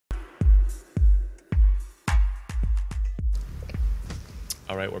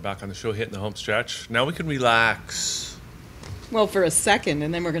All right, we're back on the show, hitting the home stretch. Now we can relax. Well, for a second,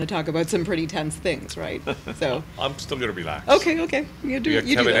 and then we're going to talk about some pretty tense things, right? So I'm still going to relax. Okay. We got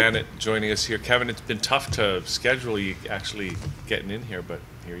Kevin Annett joining us here. Kevin, it's been tough to schedule you actually getting in here, but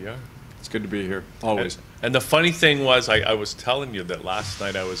here you are. It's good to be here, always. And the funny thing was, I was telling you that last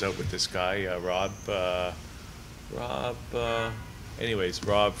night I was out with this guy, Rob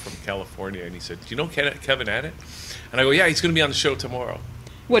from California, and he said, "Do you know Kevin Annett?" And I go, "Yeah, he's going to be on the show tomorrow."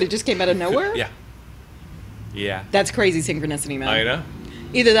 What, it just came out of nowhere? Yeah. That's crazy synchronicity, man. I know.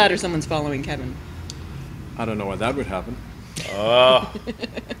 Either that or someone's following Kevin. I don't know why that would happen. Oh.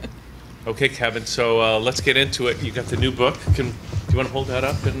 Okay, Kevin, so let's get into it. You got the new book. Do you want to hold that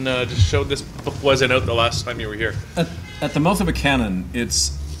up and just show this book wasn't out the last time you were here? At the mouth of a cannon,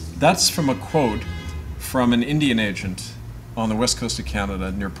 that's from a quote from an Indian agent on the west coast of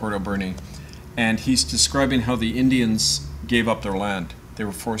Canada near Port Alberni, and he's describing how the Indians gave up their land. They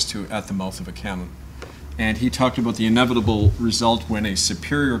were forced to at the mouth of a cannon. And he talked about the inevitable result when a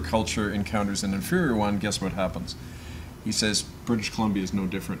superior culture encounters an inferior one. Guess what happens? He says British Columbia is no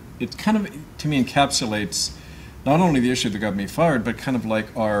different. It kind of, to me, encapsulates not only the issue that got me fired, but kind of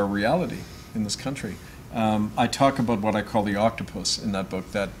like our reality in this country. I talk about what I call the octopus in that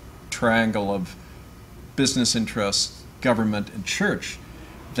book, that triangle of business interests, government, and church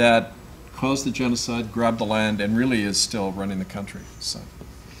that caused the genocide, grabbed the land, and really is still running the country. So,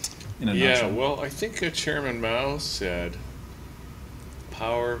 in a nutshell. Well, I think Chairman Mao said,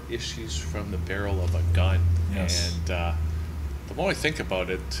 "Power issues from the barrel of a gun." Yes. And the more I think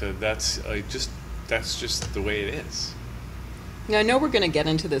about it, that's just the way it is. Now, I know we're going to get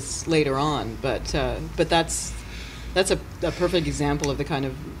into this later on, but that's a perfect example of the kind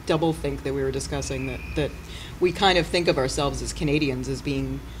of double think that we were discussing, that we kind of think of ourselves as Canadians as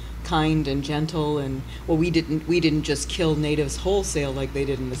being kind and gentle, and well, we didn't just kill natives wholesale like they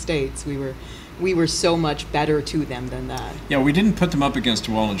did in the States. We were so much better to them than that. Yeah, we didn't put them up against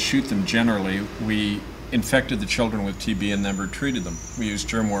a wall and shoot them generally. We infected the children with TB and never treated them. We used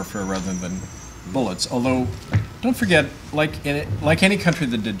germ warfare rather than bullets. Although, don't forget, like any country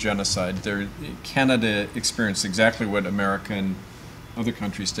that did genocide, Canada experienced exactly what America and other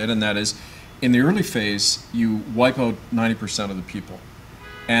countries did, and that is, in the early phase, you wipe out 90% of the people.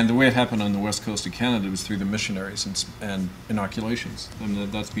 And the way it happened on the west coast of Canada was through the missionaries and inoculations.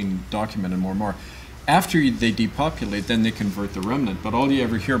 And that's been documented more and more. After they depopulate, then they convert the remnant. But all you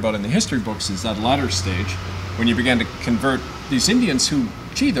ever hear about in the history books is that latter stage, when you began to convert these Indians who,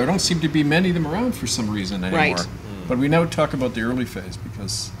 gee, there don't seem to be many of them around for some reason anymore. Right. But we now talk about the early phase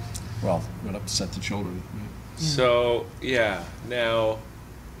because, well, it would upset the children. Yeah. So, now,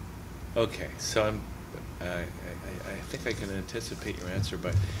 okay, so I think I can anticipate your answer,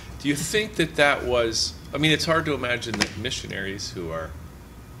 but do you think that was, I mean, it's hard to imagine that missionaries who are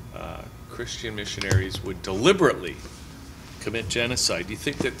Christian missionaries would deliberately commit genocide. Do you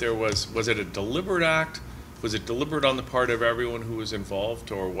think that was it a deliberate act? Was it deliberate on the part of everyone who was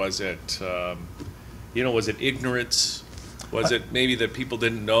involved, or was it, was it ignorance? Was it maybe that people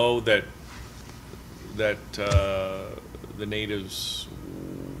didn't know that the natives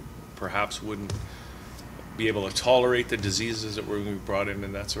perhaps wouldn't be able to tolerate the diseases that were going to be brought in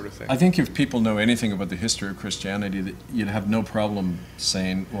and that sort of thing? I think if people know anything about the history of Christianity, that you'd have no problem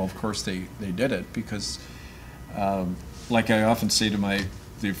saying, well, of course they did it, because like I often say to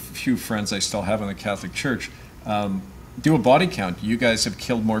the few friends I still have in the Catholic Church, do a body count. You guys have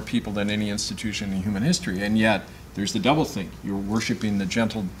killed more people than any institution in human history, and yet there's the double thing. You're worshiping the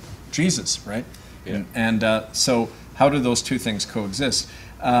gentle Jesus, right? Yeah. And so how do those two things coexist?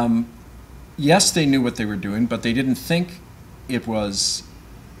 Yes, they knew what they were doing, but they didn't think it was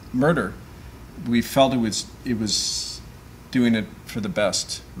murder. We felt it was doing it for the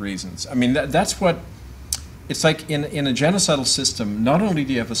best reasons. I mean, that's what it's like in a genocidal system. Not only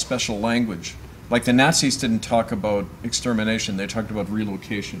do you have a special language, like the Nazis didn't talk about extermination; they talked about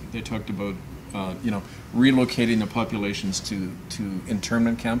relocation. They talked about relocating the populations to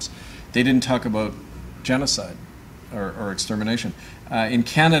internment camps. They didn't talk about genocide or extermination. In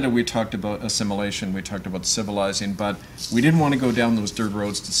Canada, we talked about assimilation, we talked about civilizing, but we didn't want to go down those dirt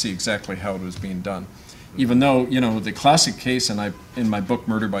roads to see exactly how it was being done. Even though, the classic case, and in my book,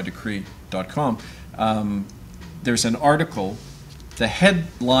 murderbydecree.com, there's an article, the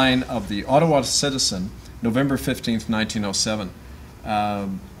headline of the Ottawa Citizen, November 15th, 1907,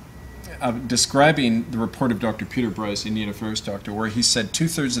 describing the report of Dr. Peter Bryce, Indian Affairs doctor, where he said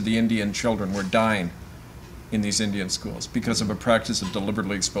 2/3 of the Indian children were dying in these Indian schools because of a practice of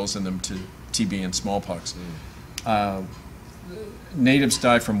deliberately exposing them to TB and smallpox. Natives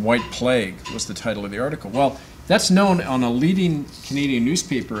die from white plague was the title of the article. Well, That's known on a leading Canadian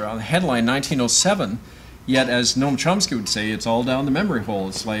newspaper on the headline 1907, yet as Noam Chomsky would say, it's all down the memory hole.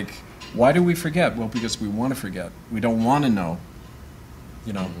 It's like, why do we forget? Well, because we want to forget. We don't want to know,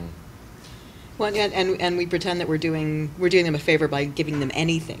 you know. Well, and we pretend that we're doing them a favor by giving them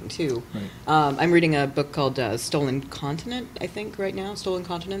anything too. Right. I'm reading a book called Stolen Continent, I think, right now, Stolen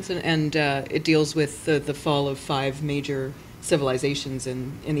Continents, and it deals with the fall of 5 major civilizations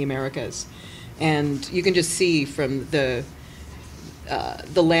in the Americas, and you can just see from the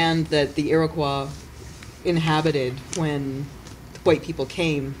land that the Iroquois inhabited when white people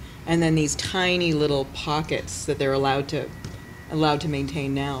came, and then these tiny little pockets that they're allowed to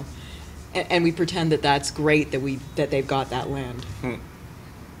maintain now. And we pretend that that's great that they've got that land.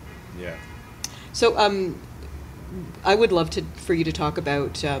 Yeah. So I would love for you to talk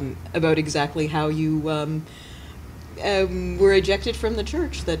about exactly how you were ejected from the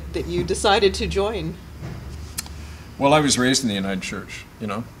church that you decided to join. Well, I was raised in the United Church, you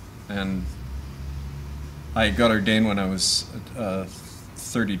know, and I got ordained when I was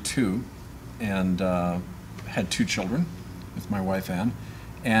 32 and had 2 children with my wife, Ann.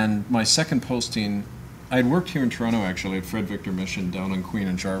 And my second posting, I had worked here in Toronto actually at Fred Victor Mission down on Queen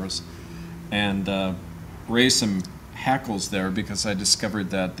and Jarvis, and raised some hackles there because I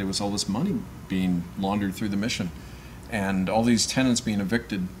discovered that there was all this money being laundered through the mission, and all these tenants being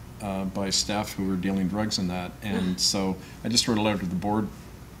evicted by staff who were dealing drugs and that. And so I just wrote a letter to the board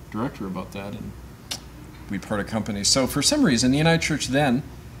director about that, and we parted company. So for some reason, the United Church then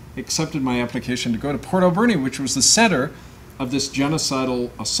accepted my application to go to Port Alberni, which was the center of this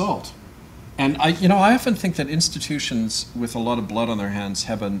genocidal assault. And I often think that institutions with a lot of blood on their hands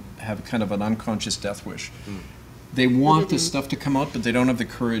have kind of an unconscious death wish. They want this stuff to come out, but they don't have the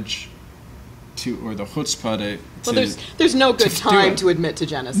courage to, or the chutzpah to. Well, there's no good time to admit to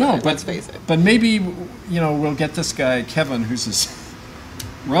genocide. No, but let's face it. But maybe we'll get this guy Kevin, who's this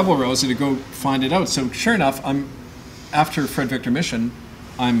rebel rouser, to go find it out. So sure enough, after Fred Victor Mission,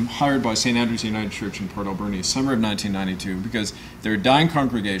 I'm hired by St. Andrew's United Church in Port Alberni, summer of 1992, because they're a dying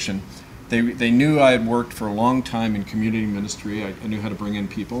congregation. They knew I had worked for a long time in community ministry. I knew how to bring in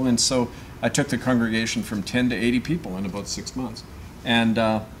people, and so I took the congregation from 10 to 80 people in about 6 months.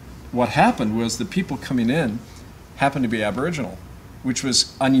 And what happened was the people coming in happened to be Aboriginal, which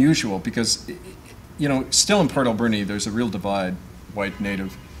was unusual because, still in Port Alberni, there's a real divide, white,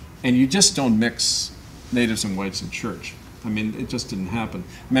 native, and you just don't mix natives and whites in church. I mean, it just didn't happen.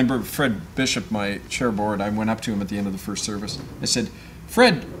 Remember Fred Bishop, my chair board, I went up to him at the end of the first service. I said,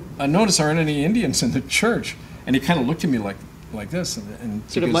 "Fred, I notice there aren't any Indians in the church." And he kind of looked at me like this. And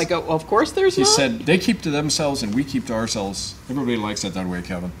sort of like, oh, of course there's not? He said, "They keep to themselves and we keep to ourselves. Everybody likes it that way,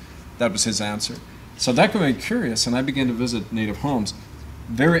 Kevin." That was his answer. So that got me curious, and I began to visit native homes.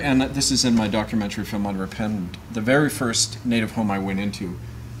 And this is in my documentary film Unrepentant. The very first native home I went into,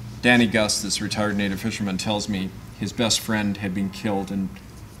 Danny Gus, this retired native fisherman, tells me his best friend had been killed in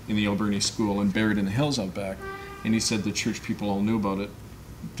the Alberni school and buried in the hills out back. And he said the church people all knew about it,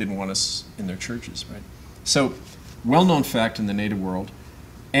 didn't want us in their churches, right? So, well-known fact in the native world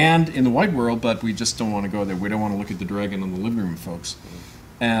and in the white world, but we just don't want to go there. We don't want to look at the dragon in the living room, folks.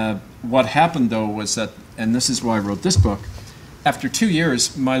 What happened, though, was that, and this is why I wrote this book, after 2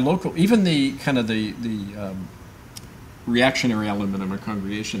 years, my local, even the kind of the reactionary element of my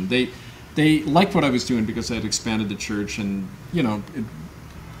congregation, they liked what I was doing because I had expanded the church, and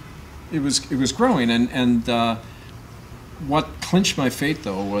it was growing. And what clinched my fate,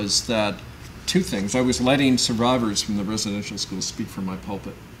 though, was that 2 things. I was letting survivors from the residential schools speak from my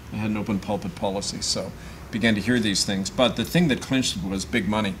pulpit. I had an open pulpit policy, so began to hear these things. But the thing that clinched it was big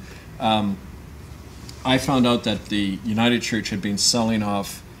money. I found out that the United Church had been selling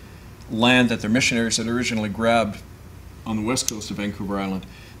off land that their missionaries had originally grabbed on the west coast of Vancouver Island,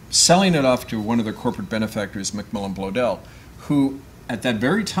 selling it off to one of their corporate benefactors, McMillan Blodell, who at that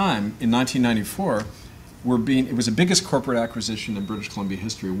very time in 1994 it was the biggest corporate acquisition in British Columbia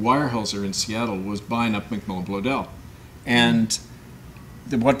history. Weyerhaeuser in Seattle was buying up McMillan Blodell. And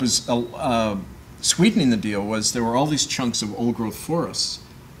what was sweetening the deal was there were all these chunks of old growth forests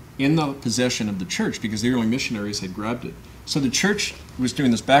in the possession of the church because the early missionaries had grabbed it. So the church was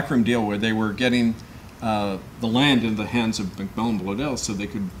doing this backroom deal where they were getting the land into the hands of McMillan Blodell so they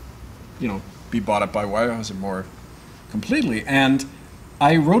could, be bought up by Weyerhaeuser more completely. And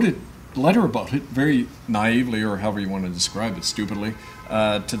I wrote a letter about it very naively, or however you want to describe it, stupidly,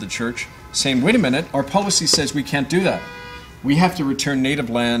 to the church, saying, wait a minute, our policy says we can't do that. We have to return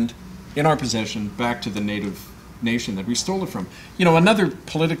native land in our possession back to the native nation that we stole it from. Another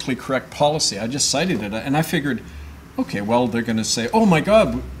politically correct policy, I just cited it, and I figured, okay, well, they're going to say, oh my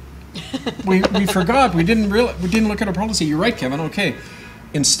God, We forgot. We didn't look at our policy. You're right, Kevin. Okay.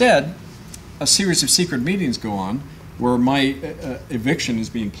 Instead, a series of secret meetings go on where my eviction is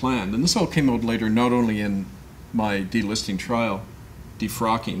being planned. And this all came out later, not only in my delisting trial,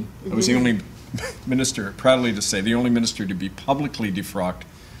 defrocking. I was the only minister, proudly to say, the only minister to be publicly defrocked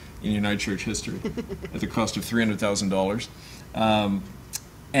in United Church history at the cost of $300,000.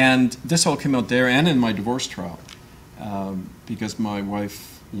 And this all came out there and in my divorce trial because my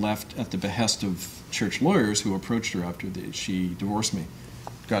wife left at the behest of church lawyers who approached her after she divorced me,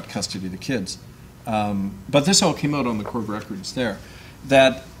 got custody of the kids. But this all came out on the court records there,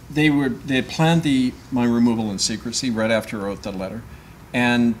 that they had planned my removal in secrecy right after I wrote that letter,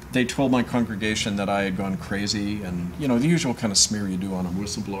 and they told my congregation that I had gone crazy, and the usual kind of smear you do on a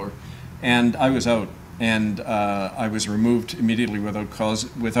whistleblower, and I was out, and I was removed immediately without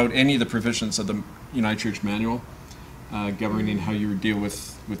cause, without any of the provisions of the United Church Manual governing how you deal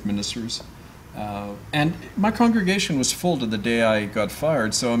with ministers. And my congregation was full to the day I got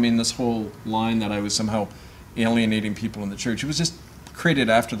fired, so this whole line that I was somehow alienating people in the church, it was just created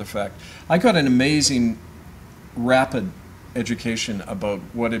after the fact. I got an amazing, rapid education about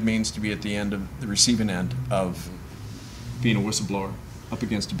what it means to be at the end of the receiving end of being a whistleblower up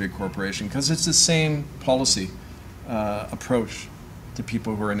against a big corporation, because it's the same policy approach to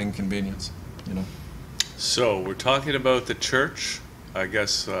people who are an inconvenience, So we're talking about the church, I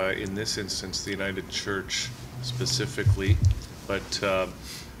guess in this instance the United Church specifically, but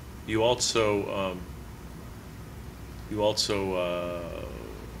you also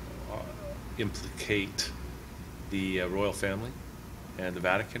implicate the royal family and the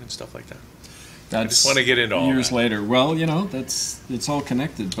Vatican and stuff like that. I just want to get into all years that. later. Well, it's all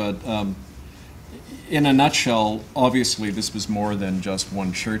connected, but in a nutshell, obviously this was more than just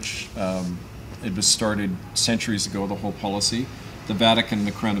one church. It was started centuries ago, the whole policy. The Vatican and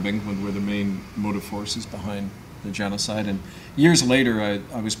the Crown of England were the main motive forces behind the genocide. And years later,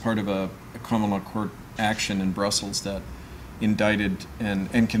 I was part of a common law court action in Brussels that indicted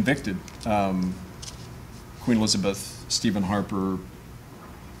and convicted Queen Elizabeth, Stephen Harper,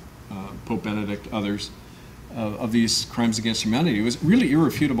 Pope Benedict, others, of these crimes against humanity. It was really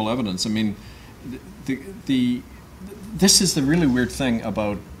irrefutable evidence. This is the really weird thing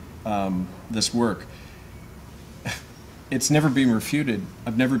about this work. It's never been refuted.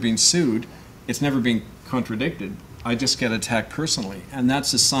 I've never been sued. It's never been contradicted. I just get attacked personally, and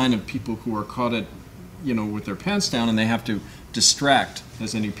that's a sign of people who are caught with their pants down, and they have to distract,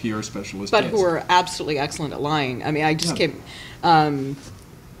 as any PR specialist But does. who are absolutely excellent at lying. I just came.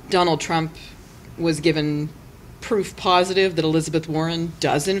 Donald Trump was given proof positive that Elizabeth Warren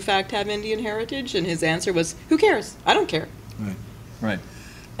does in fact have Indian heritage, and his answer was, "Who cares? I don't care." Right.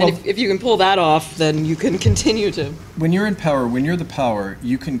 And Well, if you can pull that off, then you can continue to. when you're in power, when you're the power,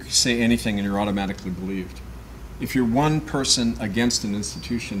 you can say anything and you're automatically believed. If you're one person against an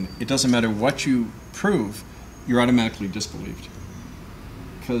institution, it doesn't matter what you prove, you're automatically disbelieved.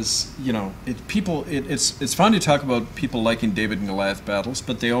 Because, it's fun to talk about people liking David and Goliath battles,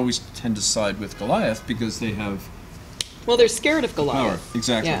 but they always tend to side with Goliath because they have Well, they're scared of power. Goliath.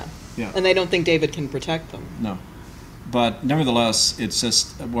 Exactly. Yeah. And they don't think David can protect them. No. But nevertheless, it's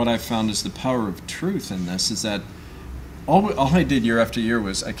just what I found is the power of truth in this is that all I did year after year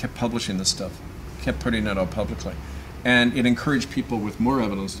was I kept publishing this stuff, kept putting it out publicly. And it encouraged people with more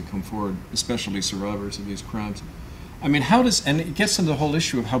evidence to come forward, especially survivors of these crimes. And it gets into the whole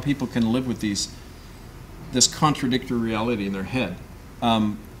issue of how people can live with this contradictory reality in their head.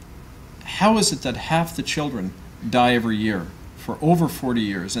 How is it that half the children die every year for over 40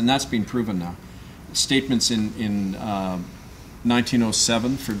 years, and that's been proven now? Statements in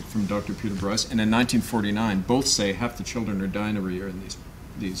 1907 from Dr. Peter Bryce, and in 1949, both say half the children are dying every year in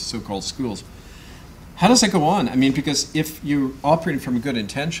these so-called schools. How does that go on? Because if you're operating from a good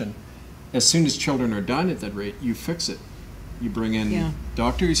intention, as soon as children are dying at that rate, you fix it. You bring in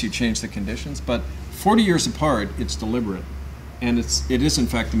doctors, you change the conditions, but 40 years apart, it's deliberate. And it is in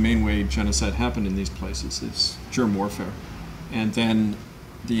fact the main way genocide happened in these places. It's germ warfare. And then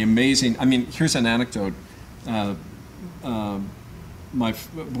the amazing, here's an anecdote. One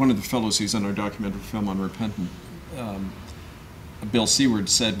of the fellows who's on our documentary film on Repentant, Bill Seward,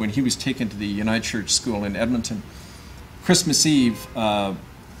 said when he was taken to the United Church School in Edmonton, Christmas Eve,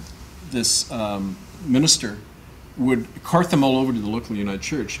 this minister would cart them all over to the local United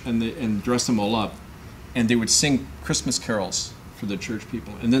Church and dress them all up, and they would sing Christmas carols for the church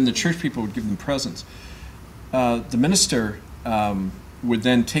people, and then the church people would give them presents. The minister would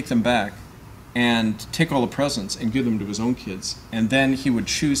then take them back and take all the presents and give them to his own kids, and then he would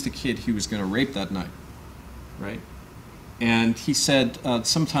choose the kid he was going to rape that night, right? And he said,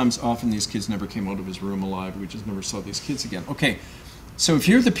 sometimes, often these kids never came out of his room alive. We just never saw these kids again. Okay, so if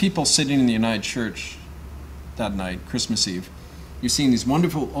you're the people sitting in the United Church that night, Christmas Eve, you're seeing these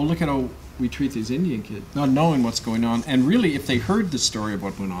wonderful, oh, look at how we treat these Indian kids, not knowing what's going on. And really, if they heard the story of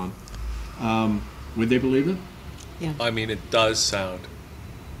what went on, would they believe it? Yeah. I mean, it does sound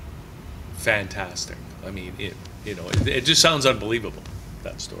fantastic. I mean, it just sounds unbelievable,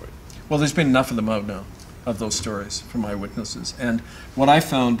 that story. Well, there's been enough of them out now, of those stories from eyewitnesses. And what I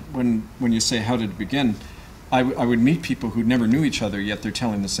found when you say, how did it begin, I would meet people who never knew each other, yet they're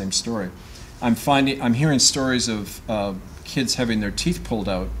telling the same story. I'm hearing stories of kids having their teeth pulled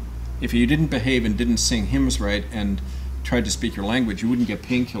out. If you didn't behave and didn't sing hymns right and tried to speak your language, you wouldn't get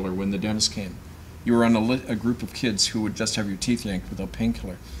painkiller when the dentist came. You were on a group of kids who would just have your teeth yanked without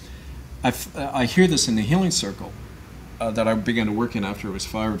painkiller. I hear this in the healing circle that I began to work in after I was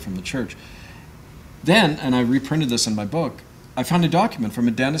fired from the church. Then, and I reprinted this in my book, I found a document from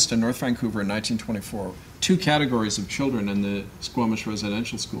a dentist in North Vancouver in 1924, 2 categories of children in the Squamish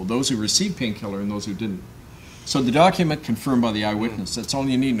residential school, those who received painkiller and those who didn't. So the document confirmed by the eyewitness, that's all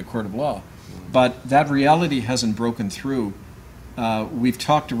you need in a court of law. But that reality hasn't broken through. We've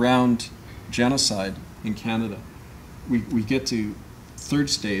talked around genocide in Canada. We get to 3rd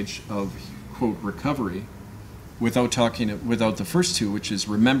stage of, quote, recovery, without the first 2, which is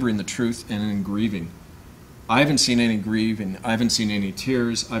remembering the truth and in grieving. I haven't seen any grieving. I haven't seen any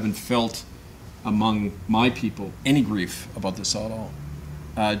tears. I haven't felt among my people any grief about this at all.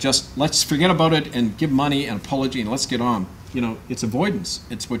 Just let's forget about it and give money and apology and let's get on. You know, it's avoidance.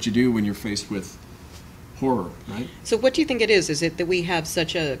 It's what you do when you're faced with horror, right? So what do you think it is? Is it that we have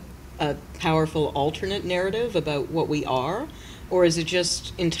such a powerful alternate narrative about what we are? Or is it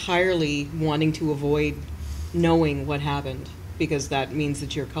just entirely wanting to avoid knowing what happened because that means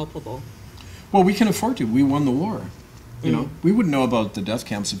that you're culpable? Well, we can afford to. We won the war. You know, we wouldn't know about the death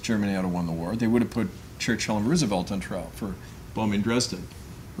camps if Germany had won the war. They would have put Churchill and Roosevelt on trial for bombing Dresden,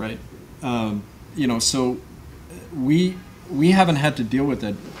 right? You know, so we haven't had to deal with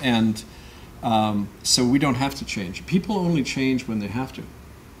it, and so we don't have to change. People only change when they have to,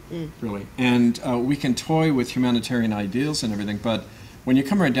 really. And we can toy with humanitarian ideals and everything, but when you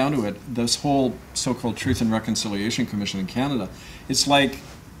come right down to it, this whole so-called Truth and Reconciliation Commission in Canada, it's like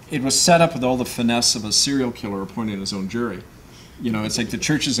it was set up with all the finesse of a serial killer appointing his own jury. You know, it's like the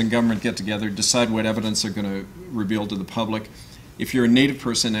churches and government get together, decide what evidence they're going to reveal to the public. If you're a Native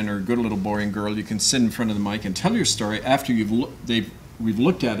person and are a good little boy and girl, you can sit in front of the mic and tell your story after we've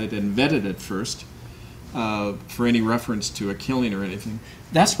looked at it and vetted it first for any reference to a killing or anything.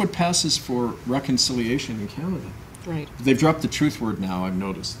 That's what passes for reconciliation in Canada. Right. They've dropped the truth word now, I've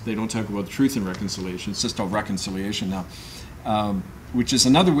noticed. They don't talk about truth and reconciliation. It's just all reconciliation now, which is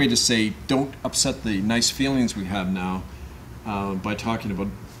another way to say don't upset the nice feelings we have now by talking about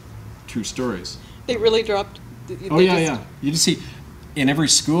true stories. They really dropped... Yeah. You just see, in every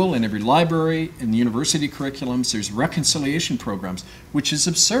school, in every library, in the university curriculums, there's reconciliation programs, which is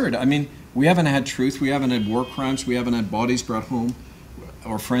absurd. I mean, we haven't had truth, we haven't had war crimes, we haven't had bodies brought home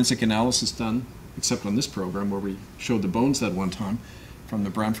or forensic analysis done, except on this program where we showed the bones that one time from the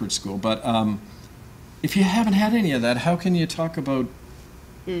Brantford School. But if you haven't had any of that, how can you talk about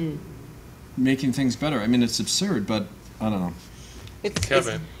making things better? I mean, it's absurd, but I don't know.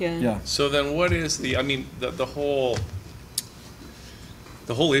 Kevin. Yeah. So then what is the whole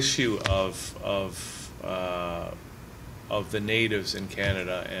issue of the natives in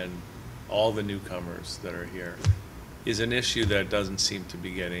Canada and all the newcomers that are here is an issue that doesn't seem to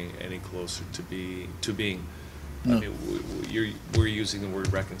be getting any closer to being. No. I mean, we're using the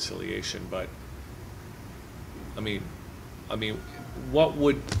word reconciliation, but I mean, what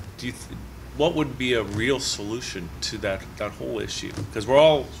would be a real solution to that whole issue? Because we're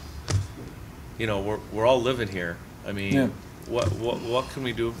all living here. I mean, what can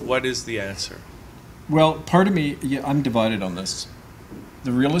we do? What is the answer? Well, part of me, I'm divided on this.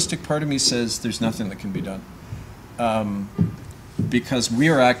 The realistic part of me says there's nothing that can be done. Because we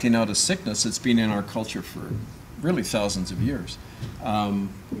are acting out a sickness that's been in our culture for really thousands of years. And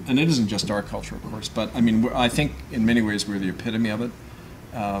it isn't just our culture, of course, but I mean, I think in many ways we're the epitome of it.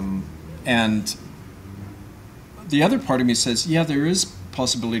 And the other part of me says, yeah, there is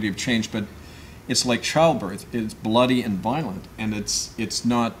possibility of change, but it's like childbirth. It's bloody and violent, and it's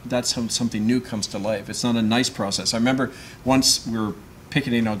not, that's how something new comes to life. It's not a nice process. I remember once we were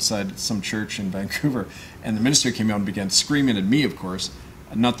picketing outside some church in Vancouver, and the minister came out and began screaming at me, of course,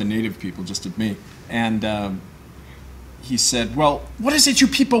 not the native people, just at me. And he said, well, what is it you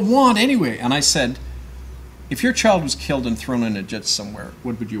people want anyway? And I said, if your child was killed and thrown in a ditch somewhere,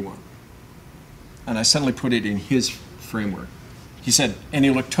 what would you want? And I suddenly put it in his framework. He said, and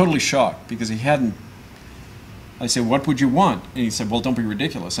he looked totally shocked because he hadn't. I said, what would you want? And he said, well, don't be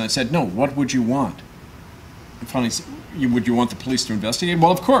ridiculous. And I said, no, what would you want? And finally, he said, would you want the police to investigate?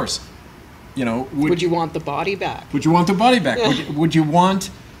 Well, of course. You know, would you want the body back? Would you want the body back? would you want,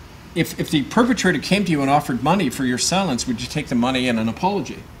 if the perpetrator came to you and offered money for your silence, would you take the money and an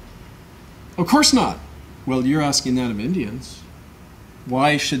apology? Of course not. Well, you're asking that of Indians.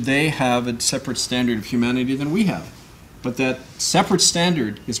 Why should they have a separate standard of humanity than we have? But that separate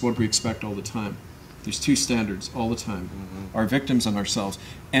standard is what we expect all the time. There's two standards all the time, our victims and ourselves.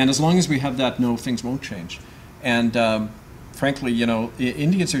 And as long as we have that, no, things won't change. And frankly, you know,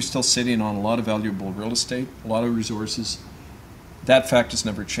 Indians are still sitting on a lot of valuable real estate, a lot of resources. That fact has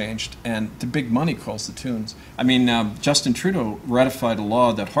never changed. And the big money calls the tunes. I mean, Justin Trudeau ratified a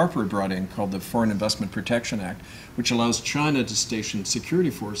law that Harper brought in called the Foreign Investment Protection Act, which allows China to station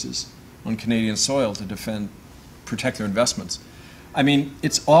security forces on Canadian soil to protect their investments. I mean,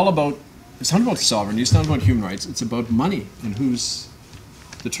 it's not about sovereignty, it's not about human rights, it's about money and who's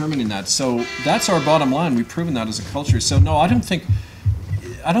determining that. So that's our bottom line. We've proven that as a culture. So no, I don't think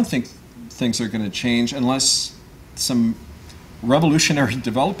things are going to change unless some revolutionary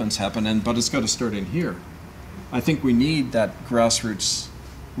developments happen, but it's got to start in here. I think we need that grassroots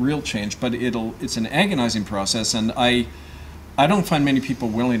real change, but it's an agonizing process, and I don't find many people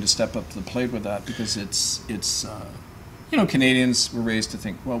willing to step up to the plate with that, because it's you know, Canadians were raised to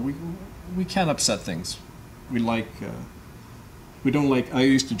think, well, we can't upset things. We don't like, I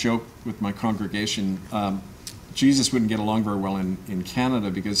used to joke with my congregation, Jesus wouldn't get along very well in Canada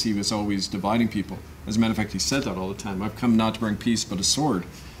because he was always dividing people. As a matter of fact, he said that all the time. I've come not to bring peace, but a sword,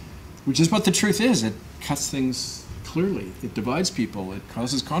 which is what the truth is. It cuts things clearly. It divides people. It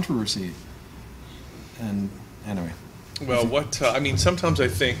causes controversy. And anyway. Well, I mean, sometimes I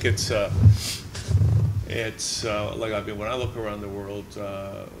think it's like, I mean, when I look around the world,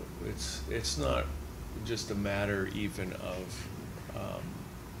 it's not just a matter even of,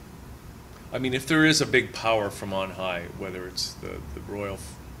 I mean, if there is a big power from on high, whether it's the royal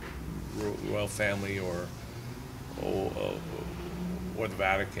family or the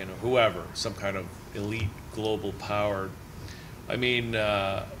Vatican or whoever, some kind of elite global power, I mean,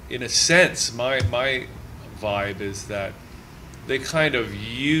 in a sense, my vibe is that they kind of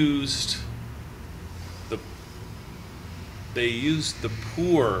used the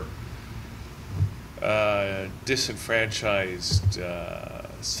poor, disenfranchised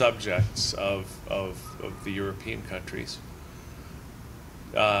subjects of the European countries.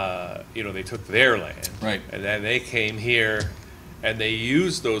 You know, they took their land, right, and then they came here, and they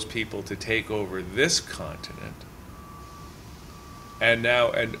used those people to take over this continent. And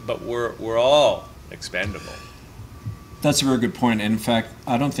now, but we're all expendable. That's a very good point. And in fact,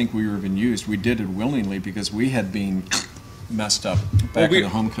 I don't think we were even used. We did it willingly because we had been messed up back in the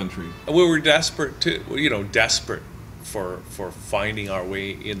home country. We were desperate for finding our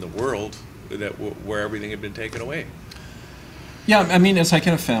way in the world where everything had been taken away. Yeah, I mean, it's like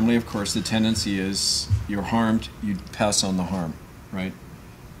in a family, of course, the tendency is you're harmed, you pass on the harm, right?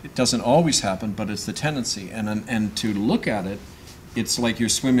 It doesn't always happen, but it's the tendency. And to look at it, it's like you're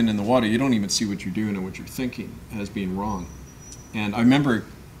swimming in the water. You don't even see what you're doing or what you're thinking as being wrong. And I remember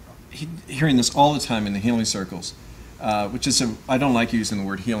hearing this all the time in the healing circles, which is I don't like using the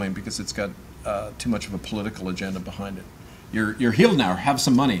word healing because it's got too much of a political agenda behind it. You're healed now. Have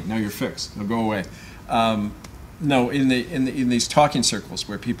some money. Now you're fixed. Now go away. No, in these talking circles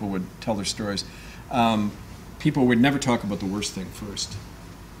where people would tell their stories, people would never talk about the worst thing first.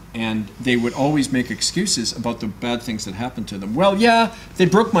 And they would always make excuses about the bad things that happened to them. Well, yeah, they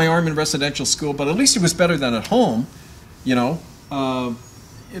broke my arm in residential school, but at least it was better than at home, you know. And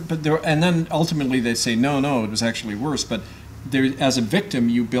then ultimately they say, no, it was actually worse. But as a victim,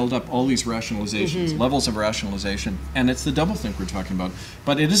 you build up all these rationalizations, levels of rationalization, and it's the doublethink we're talking about.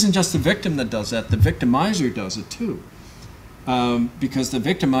 But it isn't just the victim that does that, the victimizer does it too. Because the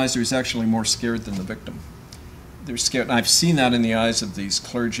victimizer is actually more scared than the victim. They're scared. And I've seen that in the eyes of these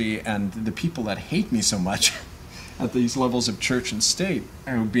clergy and the people that hate me so much at these levels of church and state,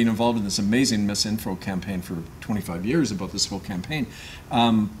 who have been involved in this amazing misinfo campaign for 25 years about this whole campaign.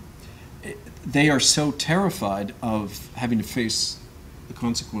 They are so terrified of having to face the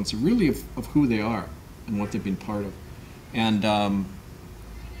consequence really of who they are and what they've been part of. And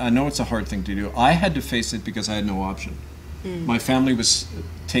I know it's a hard thing to do. I had to face it because I had no option. My family was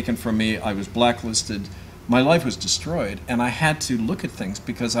taken from me. I was blacklisted. My life was destroyed. And I had to look at things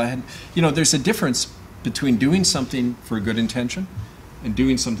because I had, you know, there's a difference between doing something for a good intention and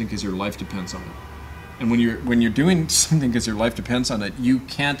doing something because your life depends on it. And when you're doing something because your life depends on it, you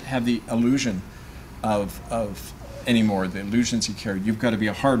can't have the illusion of anymore, the illusions you carry. You've got to be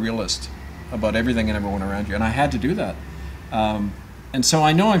a hard realist about everything and everyone around you. And I had to do that. And so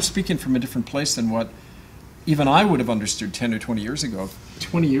I know I'm speaking from a different place than what even I would have understood 10 or 20 years ago.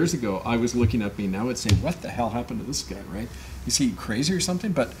 20 years ago, I was looking at me now and saying, what the hell happened to this guy, right? Is he crazy or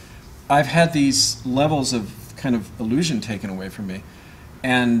something? But I've had these levels of kind of illusion taken away from me.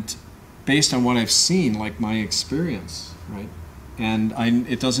 And based on what I've seen, like my experience, right? And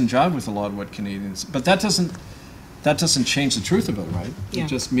it doesn't jive with a lot of what Canadians, but that doesn't change the truth of it, right? Yeah. It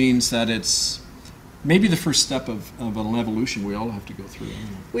just means that it's maybe the first step of an evolution we all have to go through.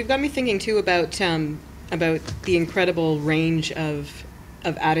 We've got me thinking too about the incredible range of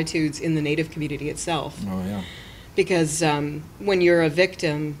attitudes in the Native community itself. Oh yeah. Because when you're a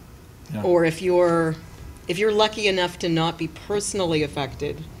victim, Yeah. or if you're lucky enough to not be personally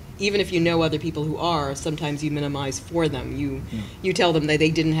affected, even if you know other people who are, sometimes you minimize for them. You tell them that they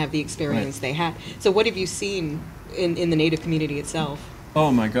didn't have the experience they had. So what have you seen in the Native community itself?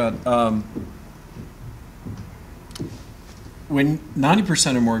 Oh my God. When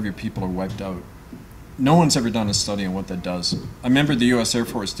 90% or more of your people are wiped out, no one's ever done a study on what that does. I remember the U.S. Air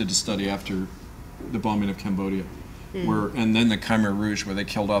Force did a study after the bombing of Cambodia, and then the Khmer Rouge, where they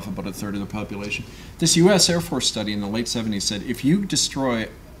killed off about a third of the population. This U.S. Air Force study in the late 70s said if you destroy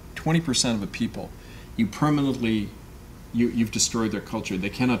 20% of the people, you permanently, you've destroyed their culture. They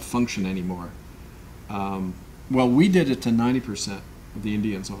cannot function anymore. Well, we did it to 90% of the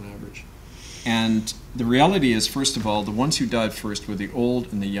Indians on average. And the reality is, first of all, the ones who died first were the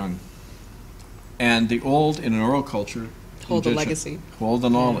old and the young. And the old in an oral culture Hold the legacy. Hold the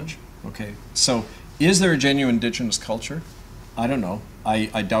knowledge. Okay. So is there a genuine Indigenous culture? I don't know.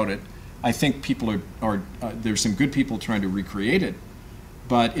 I doubt it. I think people are there's some good people trying to recreate it.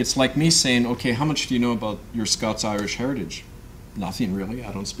 But it's like me saying, okay, how much do you know about your Scots-Irish heritage? Nothing really.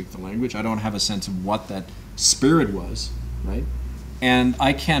 I don't speak the language. I don't have a sense of what that spirit was, right? And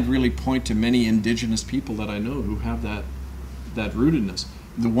I can't really point to many Indigenous people that I know who have that rootedness.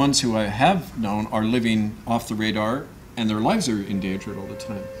 The ones who I have known are living off the radar, and their lives are endangered all the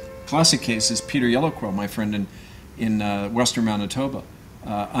time. Classic case is Peter Yellowquill, my friend in western Manitoba,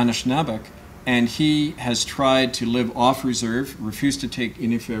 Annett, and he has tried to live off reserve, refused to take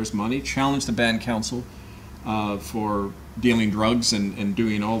Indian Affairs money, challenged the band council for dealing drugs and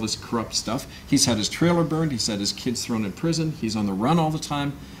doing all this corrupt stuff. He's had his trailer burned, he's had his kids thrown in prison, he's on the run all the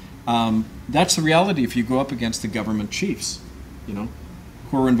time. That's the reality if you go up against the government chiefs, you know,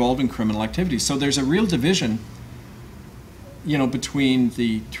 who are involved in criminal activity. So there's a real division, you know, between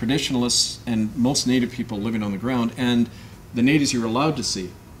the traditionalists and most Native people living on the ground and the natives you're allowed to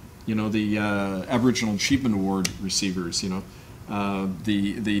see. You know, the Aboriginal Achievement Award receivers, you know,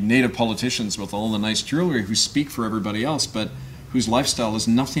 the Native politicians with all the nice jewelry who speak for everybody else, but whose lifestyle has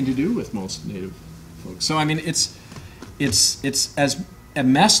nothing to do with most Native folks. So, I mean, it's as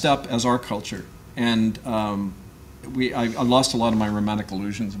messed up as our culture. And I lost a lot of my romantic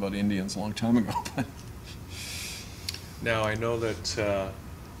illusions about Indians a long time ago. But now, I know that,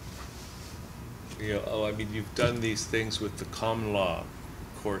 you know, I mean, you've done these things with the common law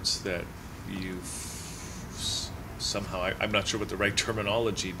courts that you've somehow, I'm not sure what the right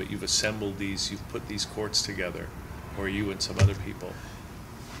terminology, but you've assembled these, you've put these courts together, or you and some other people.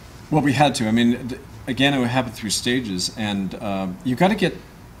 well, we had to. I mean, again, it would happen through stages, and you've got to get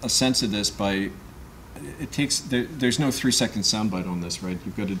a sense of this by, it takes, there's no 3-second soundbite on this, right?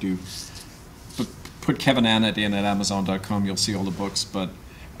 You've got to do, put Kevin Annett in at Amazon.com, you'll see all the books, but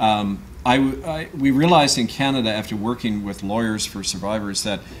we realized in Canada, after working with lawyers for survivors,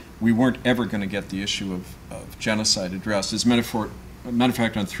 that we weren't ever going to get the issue of genocide addressed. As a matter of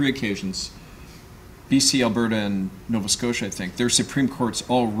fact, on 3 occasions, BC, Alberta, and Nova Scotia, I think, their Supreme Courts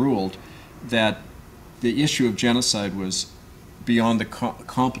all ruled that the issue of genocide was beyond the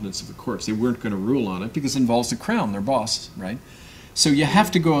competence of the courts. They weren't going to rule on it because it involves the Crown, their boss, right? So you have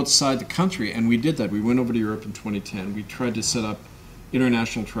to go outside the country, and we did that. We went over to Europe in 2010. We tried to set up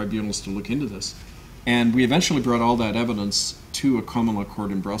international tribunals to look into this. And we eventually brought all that evidence to a common law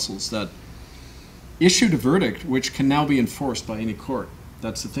court in Brussels that issued a verdict which can now be enforced by any court.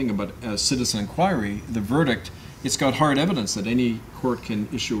 That's the thing about a citizen inquiry. The verdict, it's got hard evidence that any court can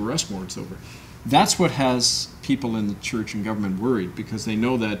issue arrest warrants over. That's what has people in the church and government worried, because they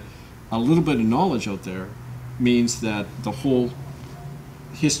know that a little bit of knowledge out there means that the whole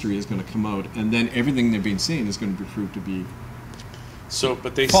history is going to come out, and then everything they've been seeing is going to be proved to be So,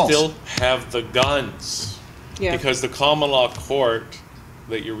 but they false. still have the guns. Yeah. Because the common law court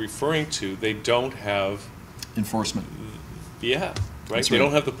that you're referring to, they don't have, enforcement. yeah, right? That's They right.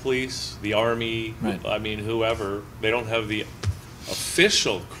 don't have the police, the army, Right. I mean, whoever. They don't have the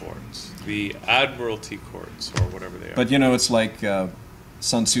official courts. the Admiralty courts, or whatever they are. But it's like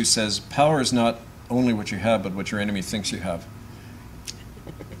Sun Tzu says, power is not only what you have, but what your enemy thinks you have.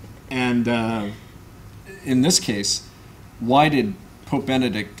 And in this case, why did Pope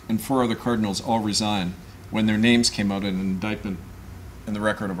Benedict and 4 other cardinals all resign when their names came out in an indictment in the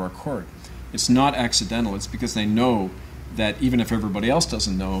record of our court? It's not accidental. It's because they know that even if everybody else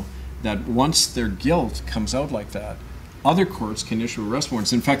doesn't know, that once their guilt comes out like that, other courts can issue arrest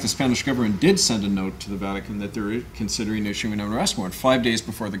warrants. In fact, the Spanish government did send a note to the Vatican that they're considering issuing an arrest warrant 5 days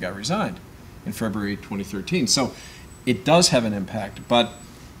before the guy resigned in February 2013. So it does have an impact. But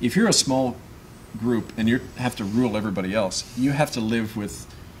if you're a small group and you have to rule everybody else, you have to live with,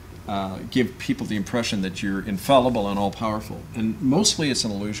 give people the impression that you're infallible and all-powerful. And mostly it's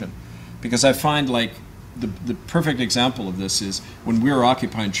an illusion. Because I find, like, the perfect example of this is when we were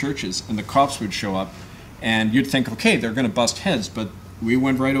occupying churches and the cops would show up, and you'd think, okay, they're going to bust heads, but we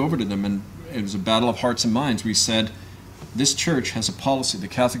went right over to them, and it was a battle of hearts and minds. We said, this church has a policy, the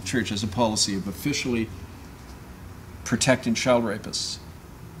Catholic Church has a policy of officially protecting child rapists.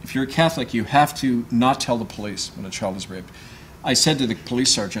 If you're a Catholic, you have to not tell the police when a child is raped. I said to the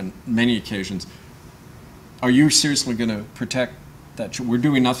police sergeant on many occasions, are you seriously going to protect that? We're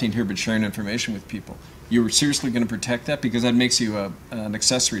doing nothing here but sharing information with people. You're seriously going to protect that? Because that makes you an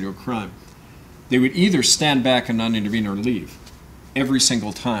accessory to a crime. They would either stand back and not intervene or leave every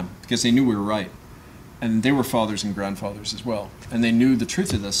single time because they knew we were right. And they were fathers and grandfathers as well. And they knew the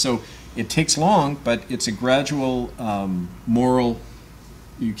truth of this. So it takes long, but it's a gradual moral,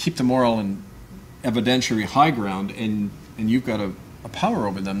 you keep the moral and evidentiary high ground, and you've got a power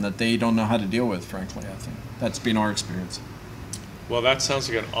over them that they don't know how to deal with, frankly, I think. That's been our experience. Well, that sounds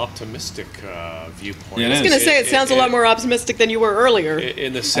like an optimistic viewpoint. Yeah, I was going to say, it sounds a lot more optimistic than you were earlier.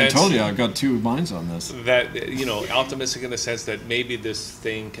 In the sense, I told you, I've got 2 minds on this. that, optimistic in the sense that maybe this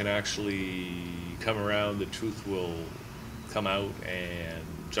thing can actually come around, the truth will come out, and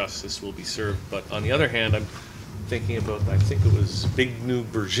justice will be served. But on the other hand, I'm thinking about, I think it was Zbigniew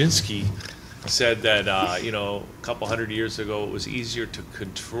Brzezinski said that, a couple hundred years ago, it was easier to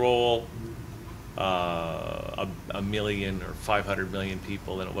control a million or 500 million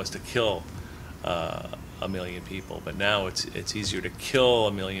people than it was to kill a million people. But now it's easier to kill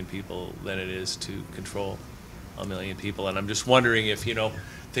a million people than it is to control a million people. And I'm just wondering if,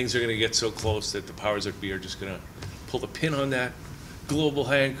 things are going to get so close that the powers that be are just going to pull the pin on that global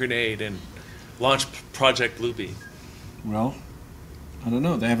hand grenade and launch Project Bluebeam. Well, I don't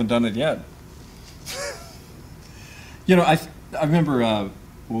know. They haven't done it yet. I remember a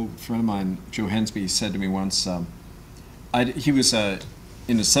friend of mine, Joe Hensby, said to me once, he was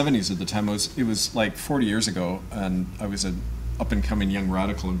in his 70s at the time. It was like 40 years ago, and I was an up-and-coming young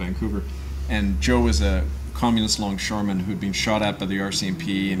radical in Vancouver. And Joe was a communist longshoreman who'd been shot at by the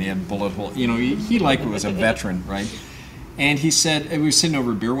RCMP, and he had a bullet hole. He was a veteran, right? And he said, we were sitting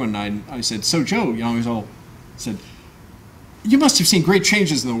over a beer one night, and I said, so Joe, said, you must have seen great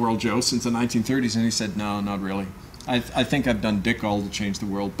changes in the world, Joe, since the 1930s. And he said, no, not really. I think I've done dick all to change the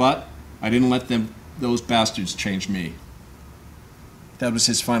world, but I didn't let those bastards change me. That was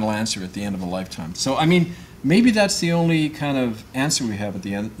his final answer at the end of a lifetime. So, maybe that's the only kind of answer we have at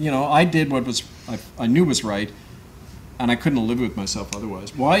the end. I did what I knew was right, and I couldn't live with myself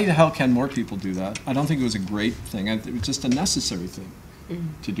otherwise. Why the hell can more people do that? I don't think it was a great thing. It was just a necessary thing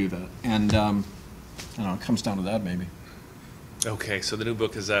to do that. And, it comes down to that, maybe. Okay, so the new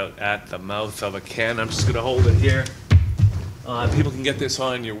book is out, At the Mouth of a Can. I'm just going to hold it here. People can get this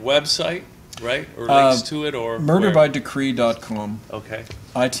on your website, right? Or links to it, or murderbydecree.com. Okay.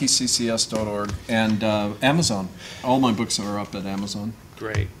 itccs.org, and Amazon. All my books are up at Amazon.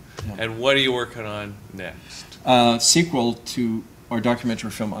 Great. Yeah. And what are you working on next? Sequel to our documentary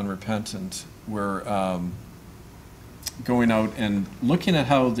film Unrepentant. We're going out and looking at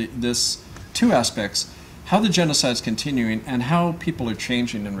how this 2 aspects, how the genocide's continuing and how people are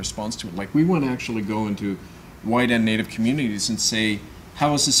changing in response to it. Like, we want to actually go into white and Native communities and say,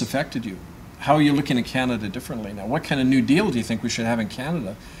 how has this affected you? How are you looking at Canada differently now? What kind of new deal do you think we should have in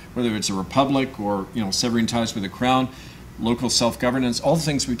Canada? Whether it's a republic or, severing ties with the Crown, local self-governance, all the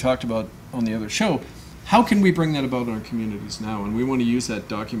things we talked about on the other show. How can we bring that about in our communities now? And we want to use that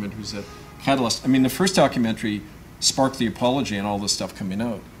documentary as a catalyst. The first documentary sparked the apology and all this stuff coming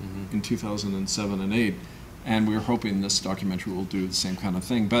out in 2007 and 8. And we're hoping this documentary will do the same kind of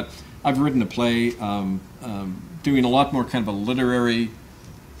thing. But I've written a play, doing a lot more kind of a literary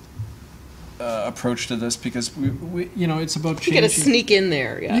approach to this, because we it's about changing. You got to sneak in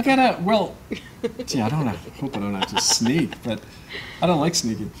there, yeah. You gotta, I hope I don't have to sneak, but I don't like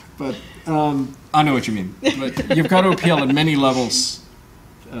sneaking. But I know what you mean. But you've got to appeal at many levels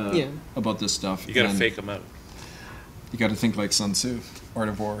Yeah. about this stuff. You got to and fake them out. You got to think like Sun Tzu, Art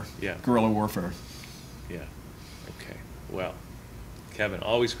of War, Yeah. guerrilla warfare. Yeah. Okay. Well, Kevin,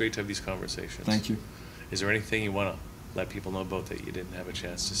 always great to have these conversations. Thank you. Is there anything you want to let people know about that you didn't have a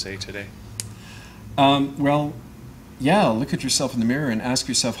chance to say today? Well, yeah, look at yourself in the mirror and ask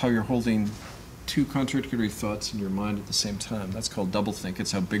yourself how you're holding two contradictory thoughts in your mind at the same time. That's called doublethink.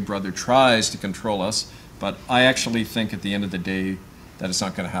 It's how Big Brother tries to control us, but I actually think at the end of the day that it's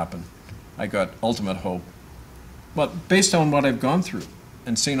not going to happen. I got ultimate hope. But based on what I've gone through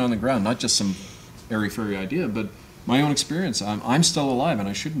and seen on the ground, not just some airy-fairy idea, but my own experience, I'm still alive, and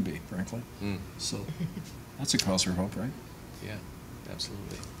I shouldn't be, frankly. So that's a cause for hope, right? Yeah,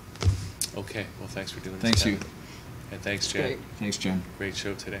 absolutely. Okay, well, thanks for doing this. Thanks, you. Kevin. And thanks, Jen. Great. Thanks, Jen. Great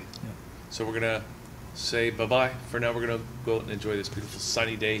show today. Yeah. So we're going to say bye-bye. For now, we're going to go out and enjoy this beautiful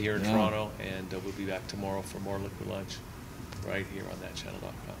sunny day here in Yeah. Toronto, and we'll be back tomorrow for more Liquid Lunch right here on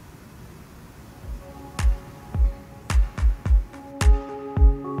thatchannel.com.